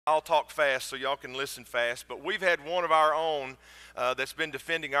I'll talk fast so y'all can listen fast, but we've had one of our own that's been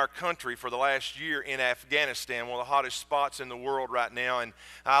defending our country for the last year in Afghanistan, one of the hottest spots in the world right now, and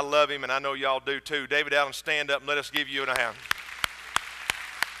I love him, and I know y'all do too. David Allen, stand up and let us give you a hand.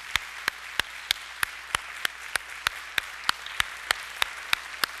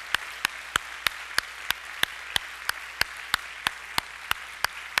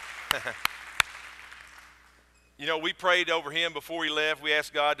 You know, we prayed over him before he left. We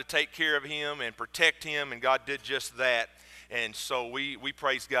asked God to take care of him and protect him, and God did just that. And so we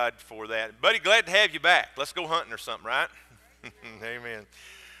praise God for that. Buddy, glad to have you back. Let's go hunting or something, right? Amen.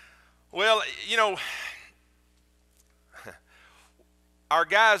 Well, you know, our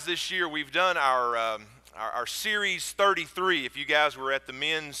guys this year, we've done our Series 33, if you guys were at the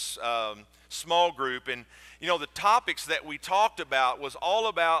men's small group. And, you know, the topics that we talked about was all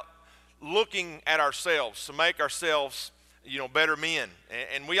about looking at ourselves to make ourselves, you know, better men.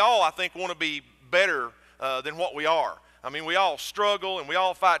 And we all, I think, want to be better than what we are. I mean, we all struggle and we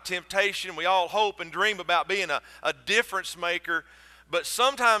all fight temptation. We all hope and dream about being a difference maker. But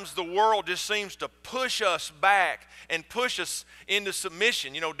sometimes the world just seems to push us back and push us into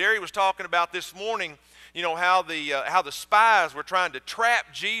submission. You know, Derry was talking about this morning, you know, how the spies were trying to trap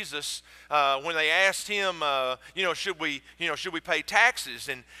Jesus when they asked him, should we pay taxes?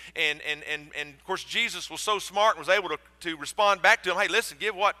 And of course Jesus was so smart and was able to respond back to them, hey, listen,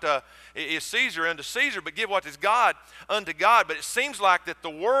 give what is Caesar unto Caesar, but give what is God unto God. But it seems like that the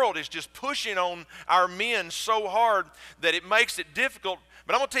world is just pushing on our men so hard that it makes it difficult.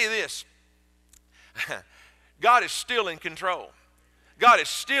 But I'm going to tell you this, God is still in control. God is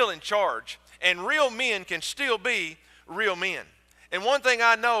still in charge. And real men can still be real men. And one thing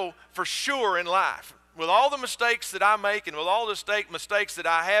I know for sure in life, with all the mistakes that I make and with all the mistakes that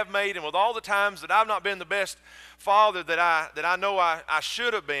I have made and with all the times that I've not been the best father that I know I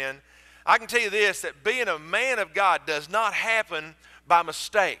should have been, I can tell you this, that being a man of God does not happen by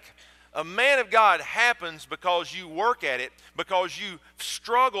mistake. A man of God happens because you work at it, because you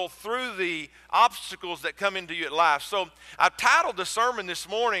struggle through the obstacles that come into your life. So I've titled the sermon this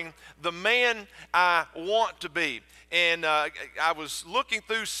morning, The Man I Want to Be. And I was looking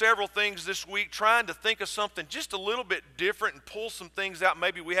through several things this week, trying to think of something just a little bit different and pull some things out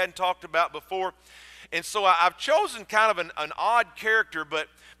maybe we hadn't talked about before. And so I've chosen kind of an odd character, but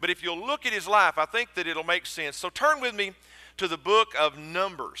if you'll look at his life, I think that it'll make sense. So turn with me to the book of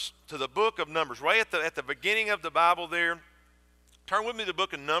Numbers, right at the beginning of the Bible there. Turn with me to the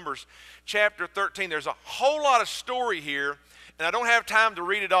book of Numbers, chapter 13. There's a whole lot of story here, and I don't have time to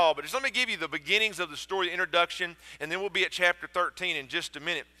read it all, but just let me give you the beginnings of the story, the introduction, and then we'll be at chapter 13 in just a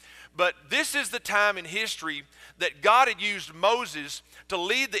minute. But this is the time in history that God had used Moses to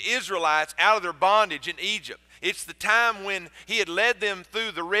lead the Israelites out of their bondage in Egypt. It's the time when he had led them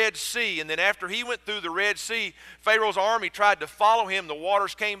through the Red Sea, and then after he went through the Red Sea, Pharaoh's army tried to follow him. The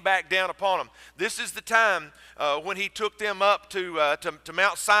waters came back down upon them. This is the time when he took them up to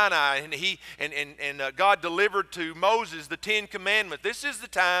Mount Sinai, and God delivered to Moses the 10 Commandments. This is the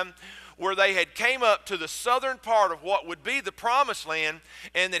time where they had came up to the southern part of what would be the Promised Land,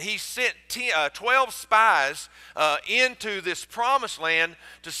 and that he sent 12 spies into this Promised Land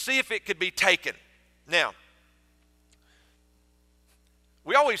to see if it could be taken. Now,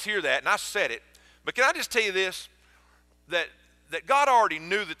 we always hear that, and I said it, but can I just tell you this, that God already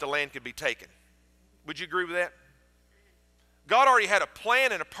knew that the land could be taken. Would you agree with that? God already had a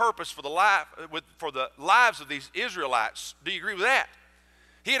plan and a purpose for the lives of these Israelites. Do you agree with that?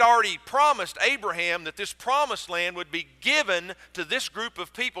 He had already promised Abraham that this promised land would be given to this group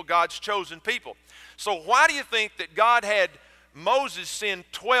of people, God's chosen people. So why do you think that God had Moses send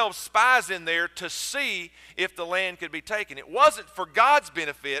 12 spies in there to see if the land could be taken? It wasn't for God's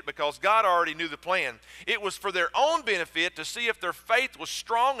benefit, because God already knew the plan. It was for their own benefit, to see if their faith was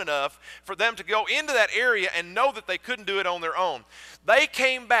strong enough for them to go into that area and know that they couldn't do it on their own. They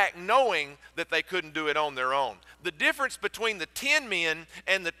came back knowing that they couldn't do it on their own. The difference between the 10 men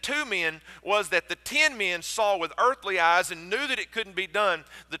and the 2 men was that the 10 men saw with earthly eyes and knew that it couldn't be done.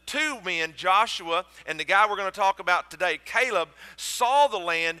 The 2 men, Joshua and the guy we're going to talk about today, Caleb, saw the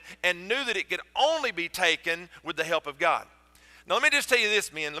land and knew that it could only be taken with the help of God. Now let me just tell you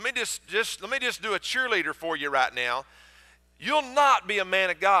this, men. Let me just do a cheerleader for you right now. You'll not be a man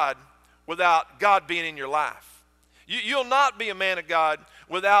of God without God being in your life. You'll not be a man of God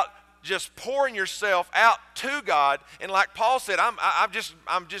without just pouring yourself out to God. And like Paul said, I'm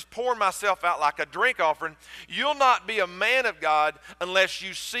just pouring myself out like a drink offering. You'll not be a man of God unless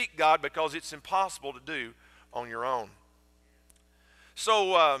you seek God, because it's impossible to do on your own.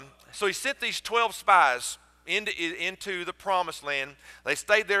 So he sent these 12 spies into the promised land. They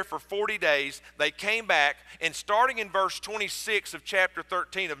stayed there for 40 days. They came back, and starting in verse 26 of chapter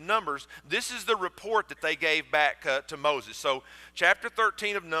 13 of Numbers, this is the report that they gave back to Moses. So chapter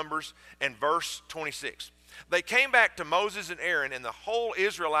 13 of Numbers and verse 26. They came back to Moses and Aaron and the whole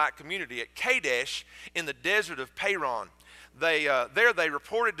Israelite community at Kadesh in the desert of Paran. There they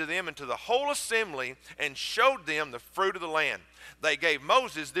reported to them and to the whole assembly and showed them the fruit of the land. They gave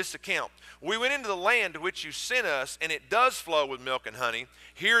Moses this account. We went into the land to which you sent us, and it does flow with milk and honey.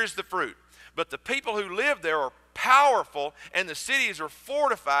 Here is the fruit. But the people who live there are powerful, and the cities are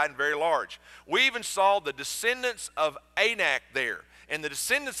fortified and very large. We even saw the descendants of Anak there. And the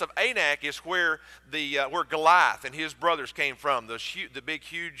descendants of Anak is where Goliath and his brothers came from, the big,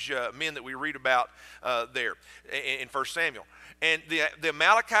 huge men that we read about there in 1 Samuel. And the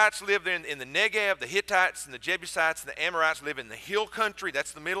Amalekites live there in the Negev, the Hittites and the Jebusites and the Amorites live in the hill country,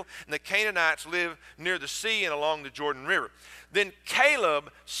 that's the middle, and the Canaanites live near the sea and along the Jordan River. Then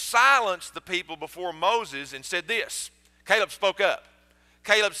Caleb silenced the people before Moses and said this. Caleb spoke up.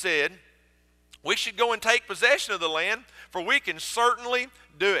 Caleb said, we should go and take possession of the land, for we can certainly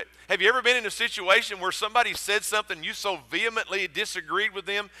do it. Have you ever been in a situation where somebody said something, you so vehemently disagreed with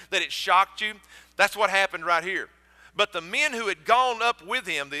them that it shocked you? That's what happened right here. But the men who had gone up with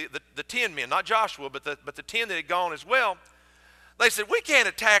him, the 10 men, not Joshua, but the 10 that had gone as well, they said, we can't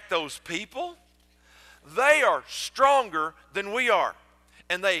attack those people. They are stronger than we are.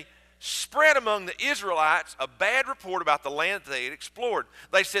 And they spread among the Israelites a bad report about the land that they had explored.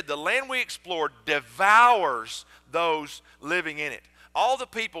 They said, the land we explored devours those living in it. All the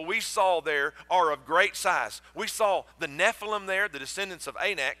people we saw there are of great size. We saw the Nephilim there, the descendants of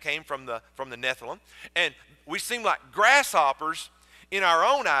Anak came from the Nephilim, and we seemed like grasshoppers in our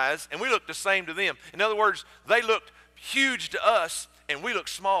own eyes, and we looked the same to them. In other words, they looked huge to us, and we looked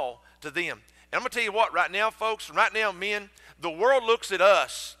small to them. And I'm going to tell you what, right now, folks, right now, men, the world looks at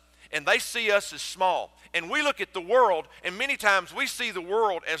us, and they see us as small. And we look at the world, and many times we see the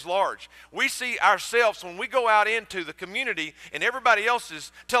world as large. We see ourselves when we go out into the community and everybody else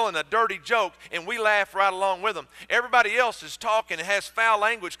is telling a dirty joke and we laugh right along with them. Everybody else is talking and has foul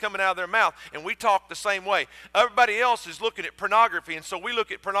language coming out of their mouth and we talk the same way. Everybody else is looking at pornography and so we look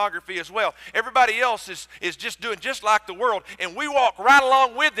at pornography as well. Everybody else is just doing just like the world and we walk right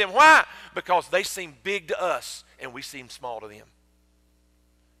along with them. Why? Because they seem big to us and we seem small to them.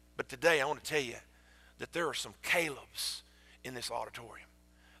 But today I want to tell you that there are some Calebs in this auditorium.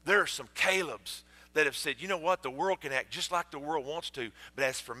 There are some Calebs that have said, you know what, the world can act just like the world wants to, but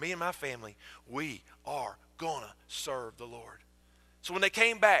as for me and my family, we are going to serve the Lord. So when they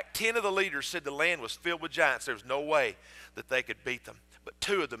came back, 10 of the leaders said the land was filled with giants. There was no way that they could beat them. But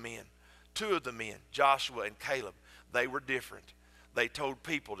two of the men, Joshua and Caleb, they were different. They told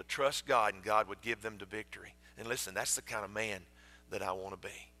people to trust God and God would give them the victory. And listen, that's the kind of man that I want to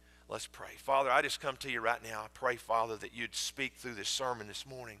be. Let's pray. Father, I just come to you right now. I pray, Father, that you'd speak through this sermon this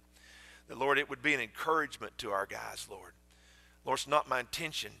morning. That, Lord, it would be an encouragement to our guys, Lord. Lord, it's not my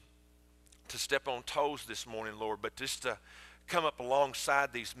intention to step on toes this morning, Lord, but just to come up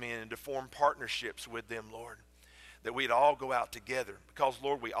alongside these men and to form partnerships with them, Lord. That we'd all go out together because,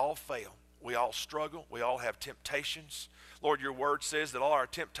 Lord, we all fail. We all struggle. We all have temptations. Lord, your word says that all our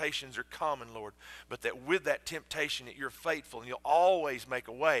temptations are common, Lord, but that with that temptation that you're faithful and you'll always make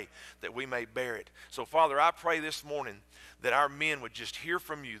a way that we may bear it. So, Father, I pray this morning that our men would just hear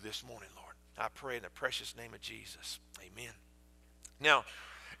from you this morning, Lord. I pray in the precious name of Jesus. Amen. Now,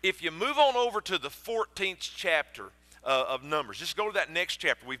 if you move on over to the 14th chapter of Numbers, just go to that next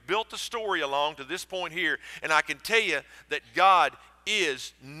chapter. We've built the story along to this point here, and I can tell you that God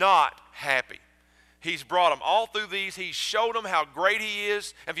is not happy. He's brought them all through these. He's showed them how great he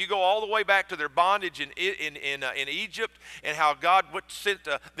is. If you go all the way back to their bondage in Egypt and how God sent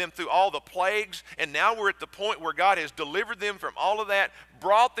them through all the plagues, and now we're at the point where God has delivered them from all of that,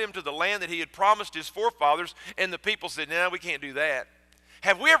 brought them to the land that he had promised his forefathers, and the people said, no, we can't do that.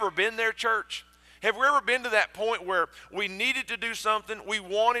 Have we ever been there, church? Have we ever been to that point where we needed to do something, we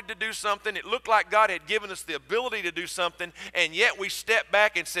wanted to do something, it looked like God had given us the ability to do something, and yet we stepped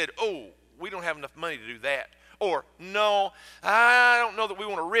back and said, oh, we don't have enough money to do that. Or, no, I don't know that we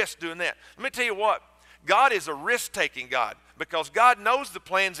want to risk doing that. Let me tell you what, God is a risk-taking God because God knows the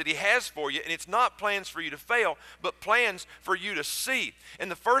plans that he has for you, and it's not plans for you to fail, but plans for you to see.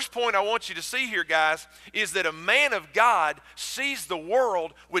 And the first point I want you to see here, guys, is that a man of God sees the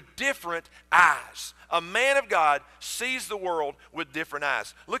world with different eyes. A man of God sees the world with different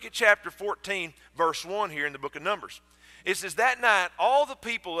eyes. Look at chapter 14, verse 1 here in the book of Numbers. It says, that night all the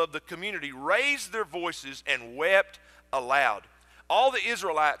people of the community raised their voices and wept aloud. all the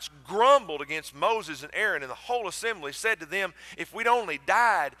Israelites grumbled against Moses and Aaron, and the whole assembly said to them, if we'd only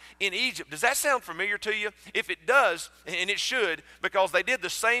died in Egypt. Does that sound familiar to you? If it does, and it should, because they did the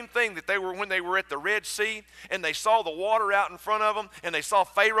same thing that they were when they were at the Red Sea, and they saw the water out in front of them, and they saw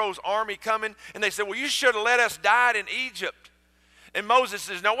Pharaoh's army coming, and they said, well, you should have let us die in Egypt. And Moses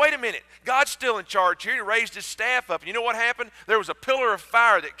says, now wait a minute, God's still in charge here. He raised his staff up. And you know what happened? There was a pillar of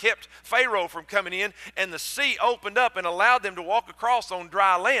fire that kept Pharaoh from coming in, and the sea opened up and allowed them to walk across on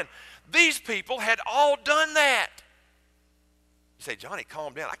dry land. These people had all done that. You say, Johnny,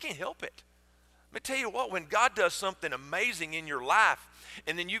 calm down. I can't help it. Let me tell you what, when God does something amazing in your life,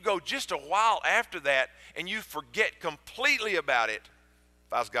 and then you go just a while after that, and you forget completely about it,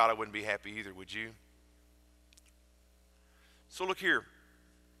 if I was God, I wouldn't be happy either, would you? So look here,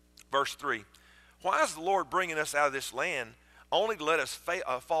 verse 3. Why is the Lord bringing us out of this land only to let us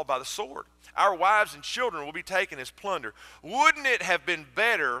fall by the sword? Our wives and children will be taken as plunder. Wouldn't it have been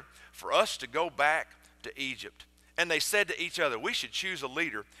better for us to go back to Egypt? And they said to each other, we should choose a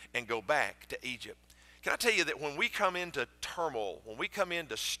leader and go back to Egypt. Can I tell you that when we come into turmoil, when we come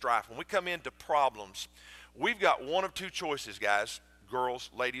into strife, when we come into problems, we've got one of two choices, guys, girls,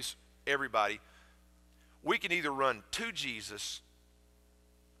 ladies, everybody. We can either run to Jesus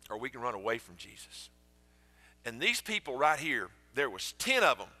or we can run away from Jesus. And these people right here, there was 10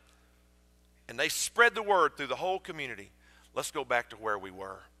 of them, and they spread the word through the whole community. Let's go back to where we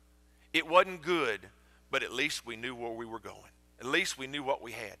were. It wasn't good, but at least we knew where we were going. At least we knew what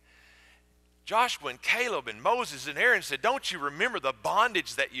we had. Joshua and Caleb and Moses and Aaron said, don't you remember the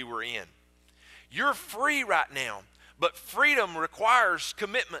bondage that you were in? You're free right now, but freedom requires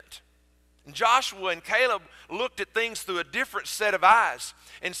commitment. And Joshua and Caleb looked at things through a different set of eyes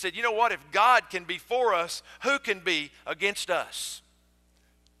and said, you know what, if God can be for us, who can be against us?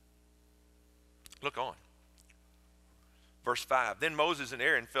 Look on. Verse 5, then Moses and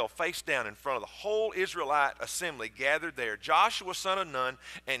Aaron fell face down in front of the whole Israelite assembly gathered there. Joshua son of Nun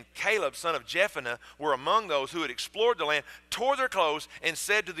and Caleb son of Jephunneh were among those who had explored the land, tore their clothes, and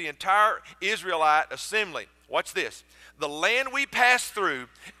said to the entire Israelite assembly, watch this, the land we passed through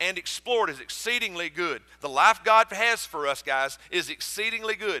and explored is exceedingly good. The life God has for us, guys, is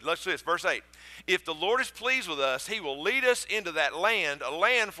exceedingly good. Let's do this, verse 8. If the Lord is pleased with us, he will lead us into that land, a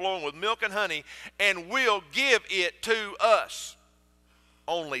land flowing with milk and honey, and will give it to us.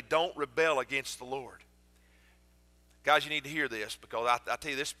 Only don't rebel against the Lord. Guys, you need to hear this, because I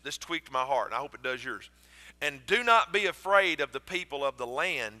tell you, this tweaked my heart, and I hope it does yours. And do not be afraid of the people of the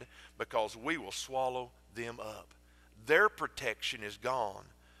land, because we will swallow them up. Their protection is gone,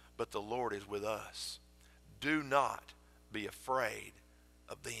 but the Lord is with us. Do not be afraid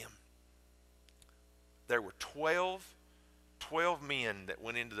of them. There were 12 men that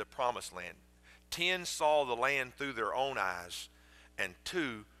went into the promised land. 10 saw the land through their own eyes, and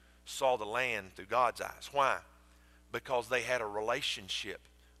 2 saw the land through God's eyes. Why? Because they had a relationship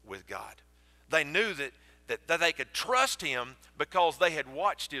with God. They knew that they could trust him because they had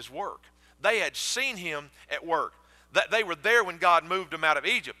watched his work. They had seen him at work. They were there when God moved them out of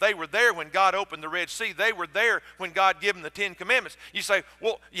Egypt. They were there when God opened the Red Sea. They were there when God gave them the 10 Commandments. You say,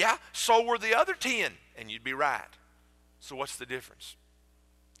 well, yeah, so were the other 10. And you'd be right. So what's the difference?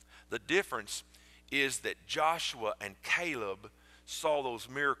 The difference is that Joshua and Caleb saw those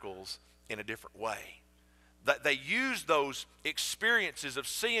miracles in a different way. That they used those experiences of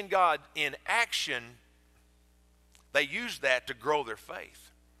seeing God in action, they used that to grow their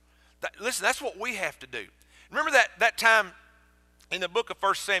faith. Listen, that's what we have to do. Remember that time in the book of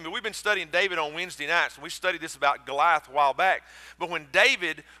 1 Samuel, we've been studying David on Wednesday nights, and we studied this about Goliath a while back. But when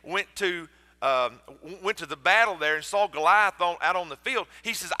David went to the battle there and saw Goliath out on the field,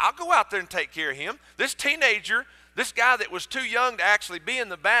 he says, I'll go out there and take care of him. This teenager, this guy that was too young to actually be in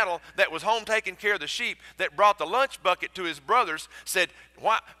the battle, that was home taking care of the sheep, that brought the lunch bucket to his brothers, said,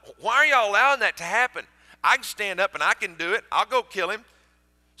 why are y'all allowing that to happen? I can stand up and I can do it. I'll go kill him.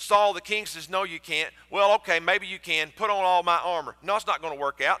 Saul the king says, no, you can't. Well, okay, maybe you can. Put on all my armor. No, it's not going to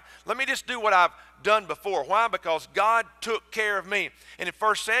work out. Let me just do what I've done before. Why? Because God took care of me. And in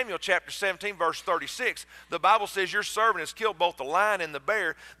 1 Samuel chapter 17, verse 36, the Bible says, your servant has killed both the lion and the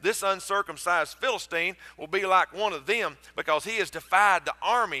bear. This uncircumcised Philistine will be like one of them, because he has defied the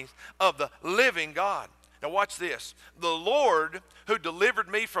armies of the living God. Now watch this. The Lord who delivered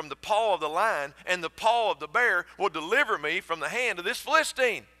me from the paw of the lion and the paw of the bear will deliver me from the hand of this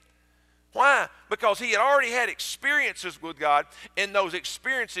Philistine. Why? Because he had already had experiences with God, and those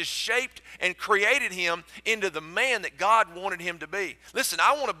experiences shaped and created him into the man that God wanted him to be. Listen,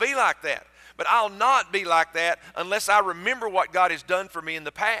 I want to be like that, but I'll not be like that unless I remember what God has done for me in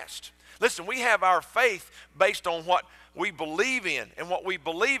the past. Listen, we have our faith based on what we believe in. And what we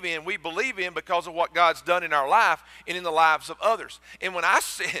believe in because of what God's done in our life and in the lives of others. And when I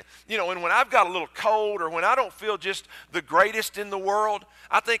see, and when I've got a little cold or when I don't feel just the greatest in the world,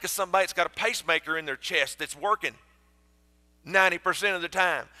 I think of somebody that's got a pacemaker in their chest that's working 90% of the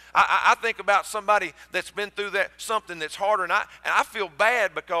time. I think about somebody that's been through something that's harder, and I feel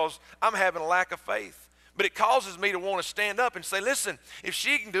bad because I'm having a lack of faith. But it causes me to want to stand up and say, listen, if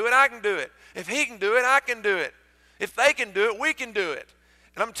she can do it, I can do it. If he can do it, I can do it. If they can do it, we can do it.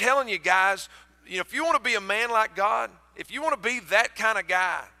 And I'm telling you guys, if you want to be a man like God, if you want to be that kind of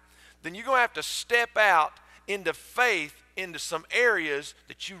guy, then you're going to have to step out into faith into some areas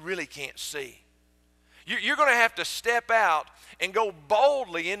that you really can't see. You're going to have to step out and go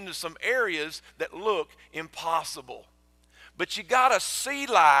boldly into some areas that look impossible. But you got to see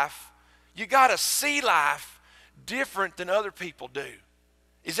life. You got to see life different than other people do.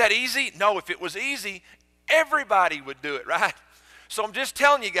 Is that easy? No, if it was easy, everybody would do it, right? So I'm just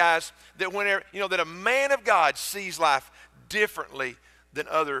telling you guys that whenever, that a man of God sees life differently than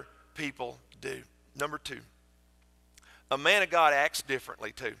other people do. Number 2, a man of God acts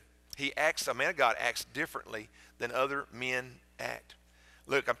differently too. A man of God acts differently than other men act.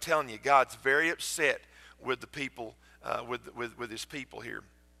 Look, I'm telling you, God's very upset with the people, with his people here.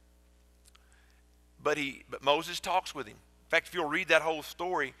 But Moses talks with him. In fact, if you'll read that whole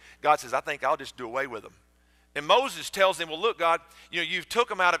story, God says, I think I'll just do away with them. And Moses tells him, well, look, God, you've took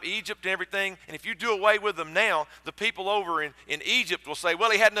them out of Egypt and everything, and if you do away with them now, the people over in Egypt will say, well,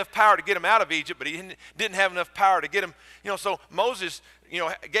 he had enough power to get them out of Egypt, but he didn't have enough power to get them. So Moses,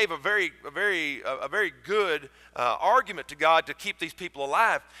 gave a very good argument to God to keep these people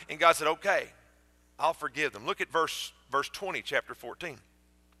alive. And God said, okay, I'll forgive them. Look at verse 20, chapter 14.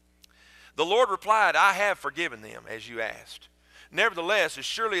 The Lord replied, I have forgiven them, as you asked. Nevertheless, as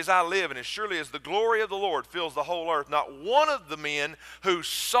surely as I live and as surely as the glory of the Lord fills the whole earth, not one of the men who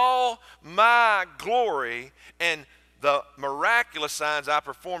saw my glory and the miraculous signs I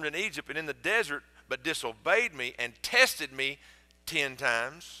performed in Egypt and in the desert, but disobeyed me and tested me 10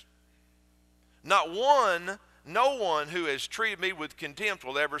 times, no one who has treated me with contempt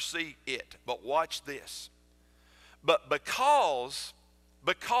will ever see it. But watch this. But because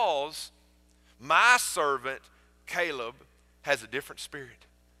my servant Caleb has a different spirit.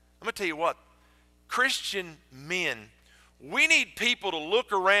 I'm going to tell you what, Christian men, we need people to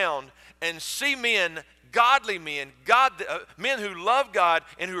look around and see men, godly men, men who love God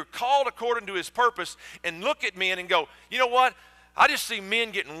and who are called according to his purpose, and look at men and go, you know what? I just see men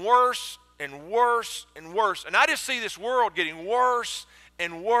getting worse and worse and worse. And I just see this world getting worse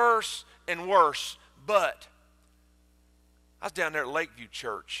and worse and worse. But I was down there at Lakeview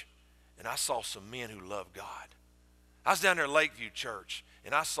Church, and I saw some men who love God. I was down there at Lakeview Church,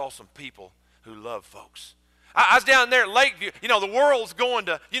 and I saw some people who love folks. I was down there at Lakeview. The world's going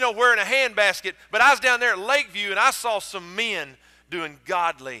to, wearing a handbasket, but I was down there at Lakeview, and I saw some men doing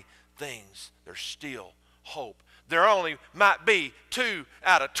godly things. There's still hope. There only might be 2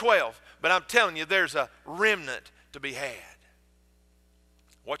 out of 12, but I'm telling you, there's a remnant to be had.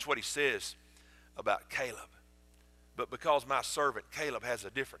 Watch what he says about Caleb. But because my servant Caleb has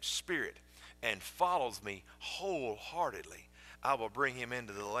a different spirit and follows me wholeheartedly, I will bring him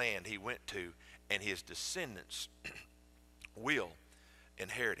into the land he went to, and his descendants will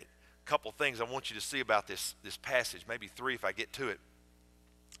inherit it. A couple things I want you to see about this passage, maybe 3 if I get to it.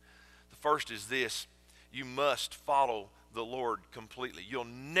 The first is this: you must follow the Lord completely. You'll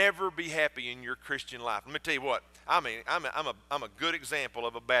never be happy in your Christian life. Let me tell you what, I'm a good example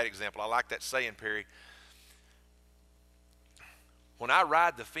of a bad example. I like that saying, Perry. When I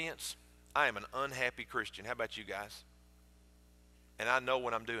ride the fence, I am an unhappy Christian. How about you guys? And I know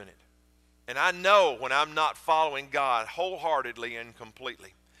when I'm doing it. And I know when I'm not following God wholeheartedly and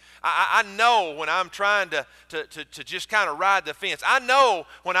completely. I know when I'm trying to just kind of ride the fence. I know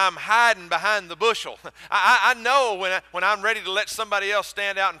when I'm hiding behind the bushel. I know when I'm ready to let somebody else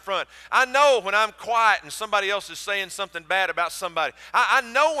stand out in front. I know when I'm quiet and somebody else is saying something bad about somebody. I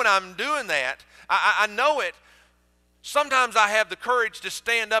know when I'm doing that. I know it. Sometimes I have the courage to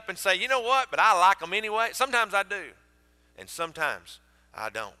stand up and say, you know what, but I like them anyway. Sometimes I do, and sometimes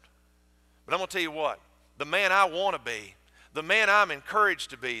I don't. But I'm going to tell you what, the man I want to be, the man I'm encouraged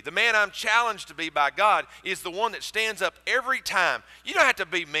to be, the man I'm challenged to be by God is the one that stands up every time. You don't have to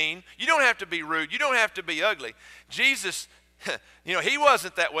be mean. You don't have to be rude. You don't have to be ugly. Jesus, he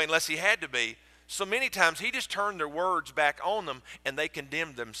wasn't that way unless he had to be. So many times he just turned their words back on them and they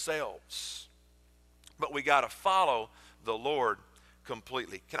condemned themselves. But we got to follow the Lord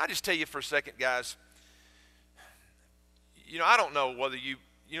completely. Can I just tell you for a second, guys? I don't know whether you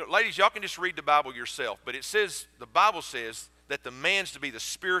ladies, y'all can just read the Bible yourself, but the Bible says that the man's to be the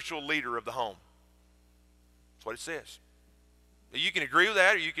spiritual leader of the home. That's what it says. You can agree with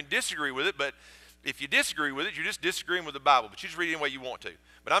that or you can disagree with it, but if you disagree with it, you're just disagreeing with the Bible, but you just read it any way you want to.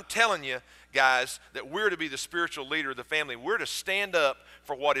 But I'm telling you, guys, that we're to be the spiritual leader of the family. We're to stand up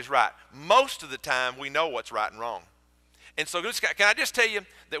for what is right. Most of the time, we know what's right and wrong. And so can I just tell you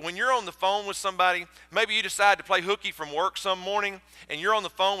that when you're on the phone with somebody, maybe you decide to play hooky from work some morning, and you're on the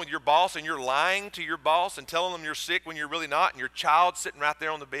phone with your boss, and you're lying to your boss and telling them you're sick when you're really not, and your child's sitting right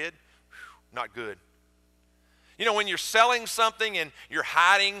there on the bed, not good. When you're selling something and you're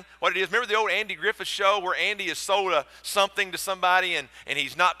hiding what it is. Remember the old Andy Griffith show where Andy has sold something to somebody and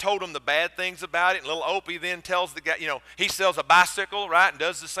he's not told them the bad things about it. And little Opie then tells the guy, he sells a bicycle, right, and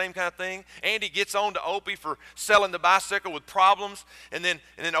does the same kind of thing. Andy gets on to Opie for selling the bicycle with problems. And then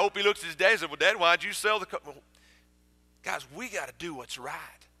Opie looks at his dad and says, well, Dad, why'd you sell the well, guys, we got to do what's right.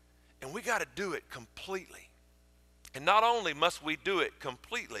 And we got to do it completely. And not only must we do it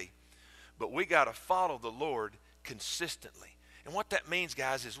completely, but we got to follow the Lord consistently. And what that means,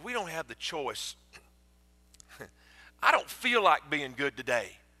 guys, is we don't have the choice. I don't feel like being good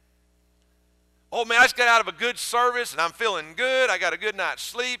today. Oh, man, I just got out of a good service, and I'm feeling good. I got a good night's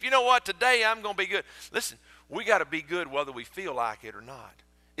sleep. You know what? Today I'm going to be good. Listen, we got to be good whether we feel like it or not.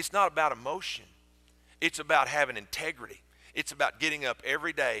 It's not about emotion. It's about having integrity. It's about getting up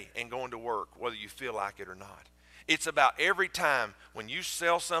every day and going to work whether you feel like it or not. It's about every time when you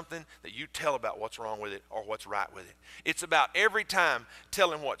sell something that you tell about what's wrong with it or what's right with it. It's about every time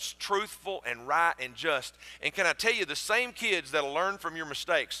telling what's truthful and right and just. And can I tell you, the same kids that'll learn from your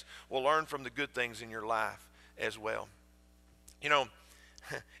mistakes will learn from the good things in your life as well.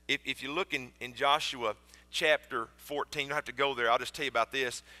 If you look in Joshua chapter 14, you don't have to go there. I'll just tell you about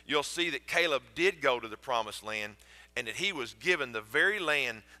this. You'll see that Caleb did go to the promised land, and that he was given the very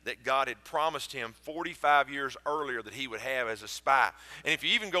land that God had promised him 45 years earlier that he would have as a spy. And if you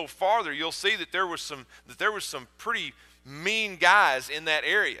even go farther, you'll see that there was some pretty mean guys in that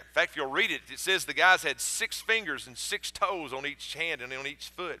area. In fact, if you'll read it, it says the guys had 6 fingers and 6 toes on each hand and on each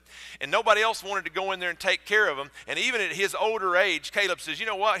foot. And nobody else wanted to go in there and take care of them. And even at his older age, Caleb says, you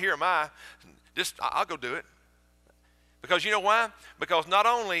know what, here am I. I'll go do it. Because you know why? Because not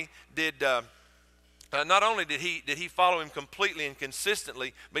only did he follow him completely and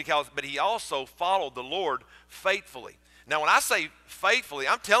consistently, but he also followed the Lord faithfully. Now, when I say faithfully,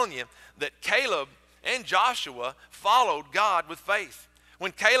 I'm telling you that Caleb and Joshua followed God with faith.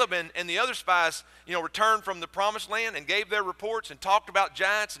 When Caleb and the other spies, returned from the promised land and gave their reports and talked about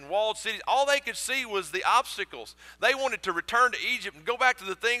giants and walled cities, all they could see was the obstacles. They wanted to return to Egypt and go back to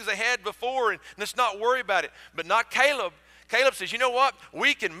the things they had before and let's not worry about it. But not Caleb. Caleb says, you know what?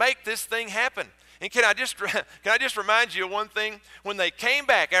 We can make this thing happen. And can I just remind you of one thing? When they came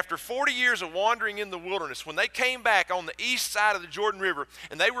back after 40 years of wandering in the wilderness, when they came back on the east side of the Jordan River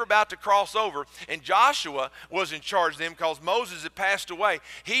and they were about to cross over, and Joshua was in charge of them because Moses had passed away,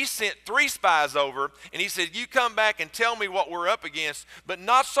 he sent 3 spies over and he said, you come back and tell me what we're up against, but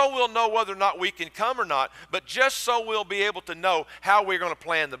not so we'll know whether or not we can come or not, but just so we'll be able to know how we're going to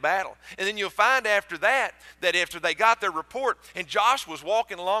plan the battle. And then you'll find after that after they got their report and Josh was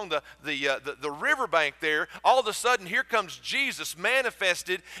walking along the riverbank there, all of a sudden here comes Jesus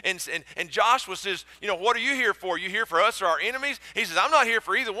manifested, and Joshua says, what are you here for? You here for us or our enemies? He says, I'm not here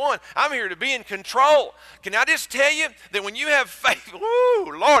for either one. I'm here to be in control. Can I just tell you that when you have faith,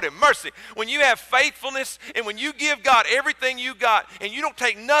 woo, Lord have mercy, when you have faithfulness and when you give God everything you got and you don't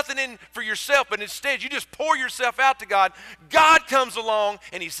take nothing in for yourself, but instead you just pour yourself out to God, God comes along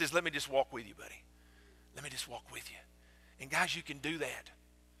and he says, let me just walk with you, buddy. Let me just walk with you. And guys, you can do that.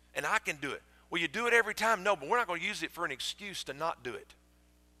 And I can do it. Will you do it every time? No, but we're not going to use it for an excuse to not do it.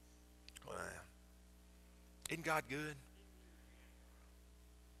 Well, isn't God good?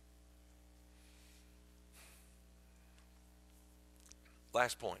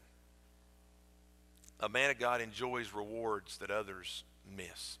 Last point. A man of God enjoys rewards that others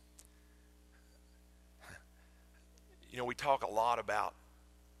miss. We talk a lot about,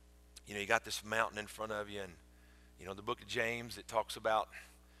 you got this mountain in front of you, and, the book of James, it talks about,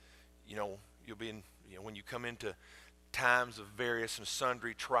 you'll be in, when you come into times of various and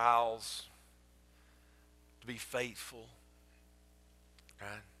sundry trials, to be faithful,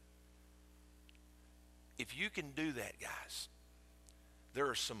 right? If you can do that, guys, there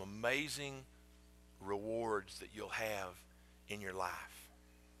are some amazing rewards that you'll have in your life.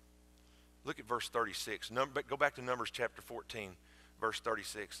 Look at verse 36. Go back to Numbers chapter 14, verse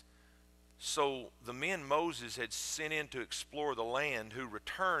 36. So the men Moses had sent in to explore the land, who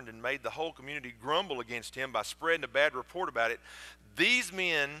returned and made the whole community grumble against him by spreading a bad report about it. These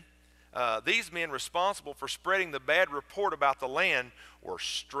men responsible for spreading the bad report about the land were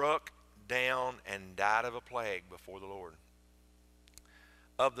struck down and died of a plague before the Lord.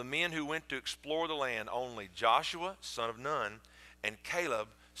 Of the men who went to explore the land, only Joshua, son of Nun, and Caleb,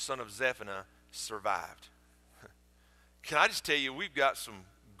 son of Zephaniah, survived. Can I just tell you, we've got some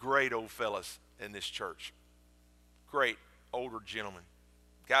great old fellas in this church. Great older gentlemen.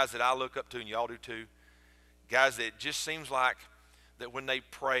 Guys that I look up to, and y'all do too. Guys that just seems like that when they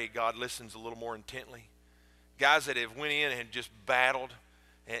pray, God listens a little more intently. Guys that have went in and just battled,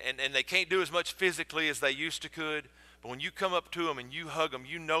 and they can't do as much physically as they used to could, but when you come up to them and you hug them,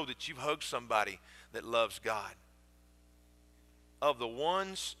 you know that you've hugged somebody that loves God. Of the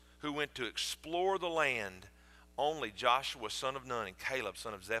ones who went to explore the land, only Joshua, son of Nun, and Caleb,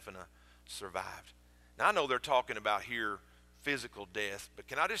 son of Zephaniah, survived. Now, I know they're talking about here physical death, but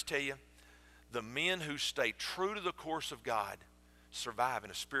can I just tell you, the men who stay true to the course of God survive in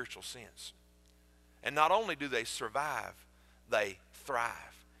a spiritual sense. And not only do they survive, they thrive.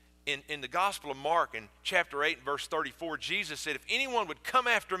 In the Gospel of Mark, in chapter 8 and verse 34, Jesus said, if anyone would come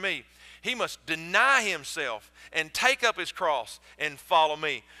after me, he must deny himself and take up his cross and follow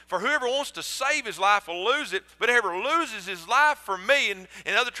me. For whoever wants to save his life will lose it, but whoever loses his life for me, and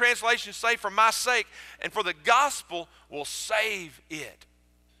other translations say for my sake, and for the gospel will save it.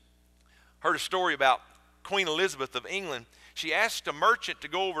 Heard a story about Queen Elizabeth of England. She asked a merchant to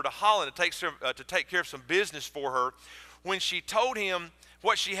go over to Holland to take care of some business for her. When she told him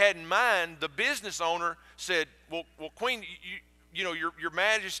what she had in mind, the business owner said, well Queen, you know, your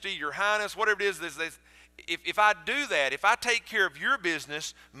Majesty, your Highness, whatever it is, if I do that, if I take care of your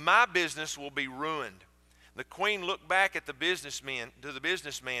business, my business will be ruined. The Queen looked back at the businessman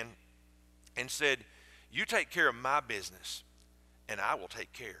and said, you take care of my business, and I will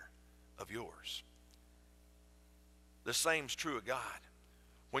take care of yours. The same's true of God.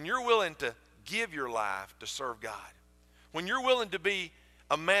 When you're willing to give your life to serve God, when you're willing to be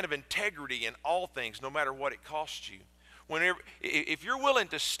a man of integrity in all things, no matter what it costs you, if you're willing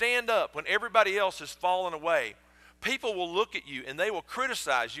to stand up when everybody else has fallen away, people will look at you and they will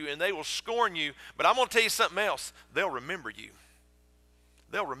criticize you and they will scorn you, but I'm going to tell you something else. They'll remember you.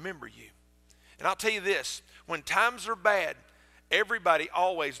 They'll remember you. And I'll tell you this, when times are bad, everybody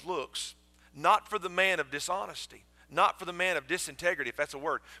always looks not for the man of dishonesty, not for the man of disintegrity, if that's a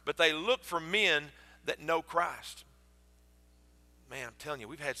word, but they look for men that know Christ. Man, I'm telling you,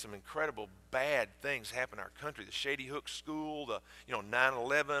 we've had some incredible bad things happen in our country. The Shady Hook School,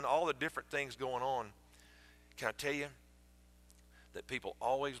 9/11, all the different things going on. Can I tell you that people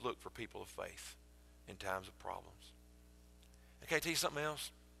always look for people of faith in times of problems? And can I tell you something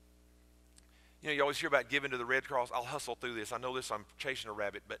else? You know, you always hear about giving to the Red Cross. I'll hustle through this. I know this, I'm chasing a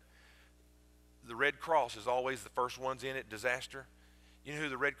rabbit, but the Red Cross is always the first ones in at disaster. You know who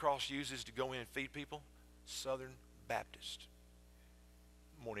the Red Cross uses to go in and feed people? Southern Baptist.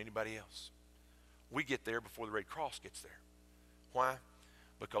 More than anybody else. We get there before the Red Cross gets there. Why?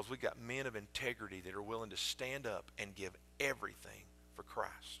 Because we got men of integrity that are willing to stand up and give everything for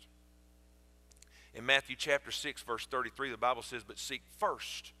Christ. In Matthew chapter 6, verse 33, the Bible says, but seek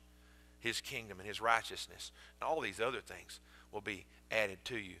first his kingdom and his righteousness, and all these other things will be added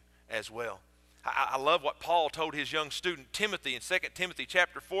to you as well. I love what Paul told his young student Timothy in 2 Timothy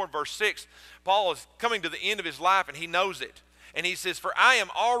chapter 4 and verse 6. Paul is coming to the end of his life and he knows it. And he says, for I am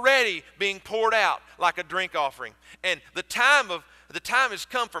already being poured out like a drink offering. And the time has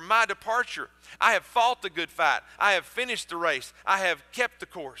come for my departure. I have fought the good fight. I have finished the race. I have kept the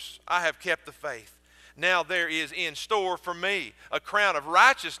course. I have kept the faith. Now there is in store for me a crown of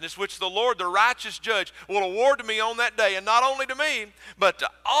righteousness, which the Lord, the righteous judge, will award to me on that day. And not only to me, but to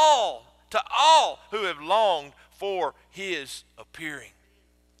all who have longed for his appearing.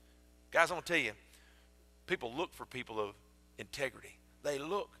 Guys, I'm going to tell you, people look for people of integrity. They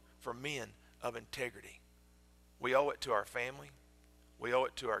look for men of integrity. We owe it to our family. We owe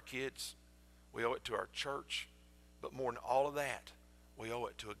it to our kids. We owe it to our church. But more than all of that, we owe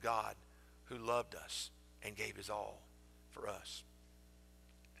it to a God who loved us and gave his all for us.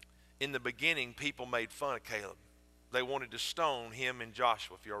 In the beginning, people made fun of Caleb. They wanted to stone him and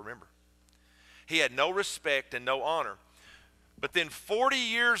Joshua, if you'll remember. He had no respect and no honor. But then 40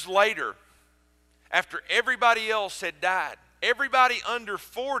 years later, after everybody else had died, everybody under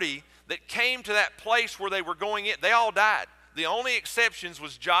 40 that came to that place where they were going in, they all died. The only exceptions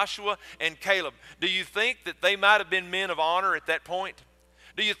was Joshua and Caleb. Do you think that they might have been men of honor at that point?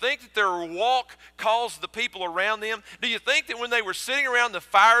 Do you think that their walk caused the people around them? Do you think that when they were sitting around the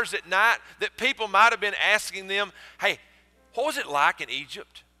fires at night that people might have been asking them, hey, what was it like in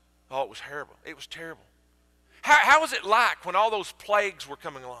Egypt? Oh, it was terrible. It was terrible. How was it like when all those plagues were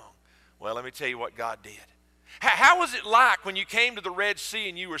coming along? Well, let me tell you what God did. How was it like when you came to the Red Sea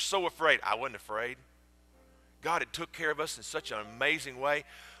and you were so afraid? I wasn't afraid. God had took care of us in such an amazing way.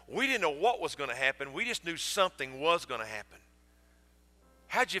 We didn't know what was going to happen. We just knew something was going to happen.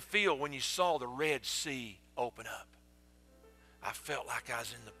 How'd you feel when you saw the Red Sea open up? I felt like I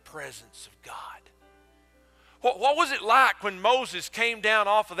was in the presence of God. What was it like when Moses came down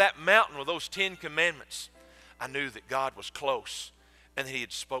off of that mountain with those 10 commandments? I knew that God was close and that he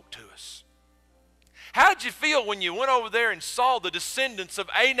had spoke to us. How did you feel when you went over there and saw the descendants of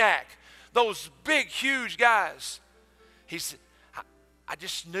Anak, those big, huge guys? He said, I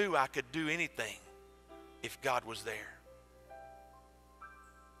just knew I could do anything if God was there.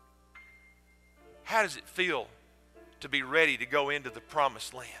 How does it feel to be ready to go into the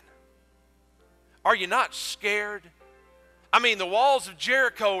promised land? Are you not scared? I mean, the walls of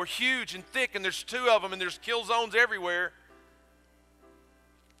Jericho are huge and thick, and there's 2 of them, and there's kill zones everywhere.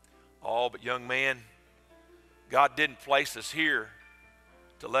 Oh, but young man, God didn't place us here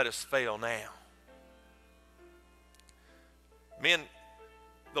to let us fail now. Men,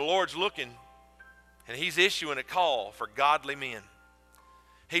 the Lord's looking, and he's issuing a call for godly men.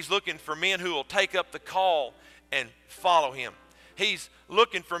 He's looking for men who will take up the call and follow him. He's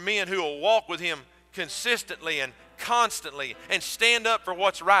looking for men who will walk with him consistently and constantly and stand up for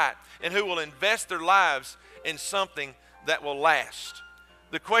what's right, and who will invest their lives in something that will last.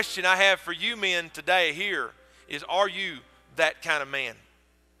 The question I have for you men today here is, are you that kind of man?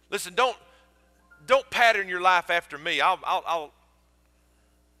 Listen, don't pattern your life after me. I'll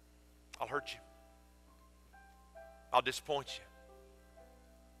hurt you. I'll disappoint you.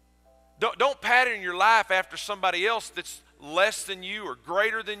 Don't pattern your life after somebody else that's less than you or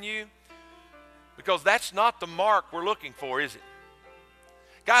greater than you, because that's not the mark we're looking for, is it?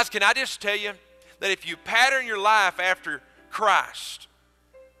 Guys, can I just tell you that if you pattern your life after Christ,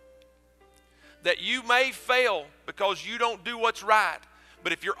 that you may fail because you don't do what's right,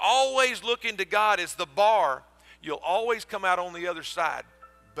 but if you're always looking to God as the bar, you'll always come out on the other side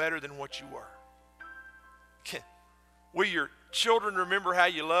better than what you were. Will your children remember how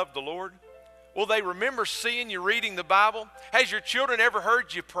you loved the Lord? Will they remember seeing you reading the Bible? Has your children ever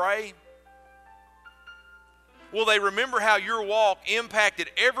heard you pray? Will they remember how your walk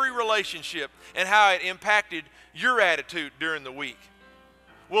impacted every relationship and how it impacted your attitude during the week?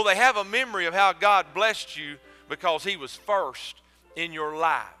 Will they have a memory of how God blessed you because he was first in your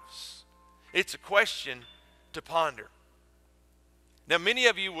lives? It's a question to ponder. Now, many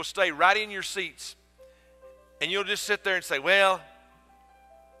of you will stay right in your seats and you'll just sit there and say, well,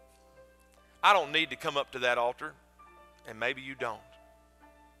 I don't need to come up to that altar. And maybe you don't.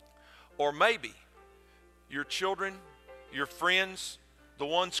 Or maybe your children, your friends, the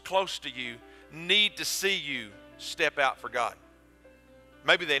ones close to you need to see you step out for God.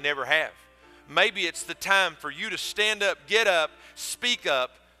 Maybe they never have. Maybe it's the time for you to stand up, get up, speak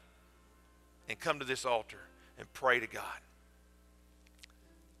up, and come to this altar and pray to God.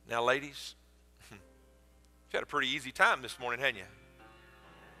 Now, ladies, you've had a pretty easy time this morning, haven't you?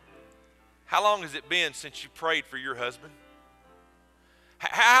 How long has it been since you prayed for your husband?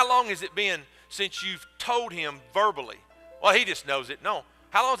 How long has it been since you've told him verbally? Well, he just knows it. No.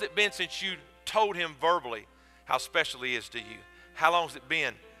 How long has it been since you told him verbally how special he is to you? How long has it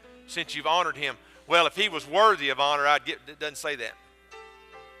been since you've honored him? Well, if he was worthy of honor, it doesn't say that.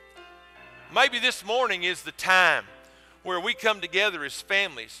 Maybe this morning is the time where we come together as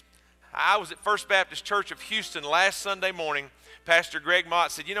families. I was at First Baptist Church of Houston last Sunday morning. Pastor Greg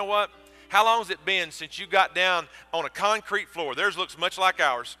Mott said, you know what? How long has it been since you got down on a concrete floor? Theirs looks much like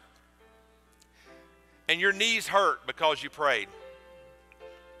ours. And your knees hurt because you prayed.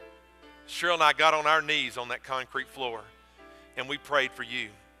 Cheryl and I got on our knees on that concrete floor, and we prayed for you,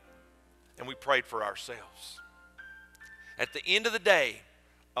 and we prayed for ourselves. At the end of the day,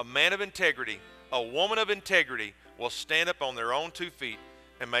 a man of integrity, a woman of integrity will stand up on their own 2 feet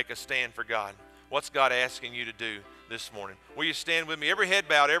and make a stand for God. What's God asking you to do this morning? Will you stand with me? Every head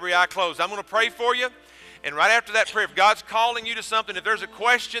bowed, every eye closed. I'm going to pray for you. And right after that prayer, if God's calling you to something, if there's a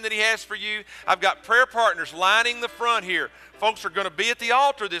question that he has for you, I've got prayer partners lining the front here. Folks are going to be at the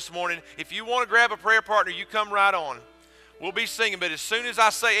altar this morning. If you want to grab a prayer partner, you come right on. We'll be singing, but as soon as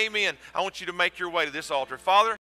I say amen, I want you to make your way to this altar. Father,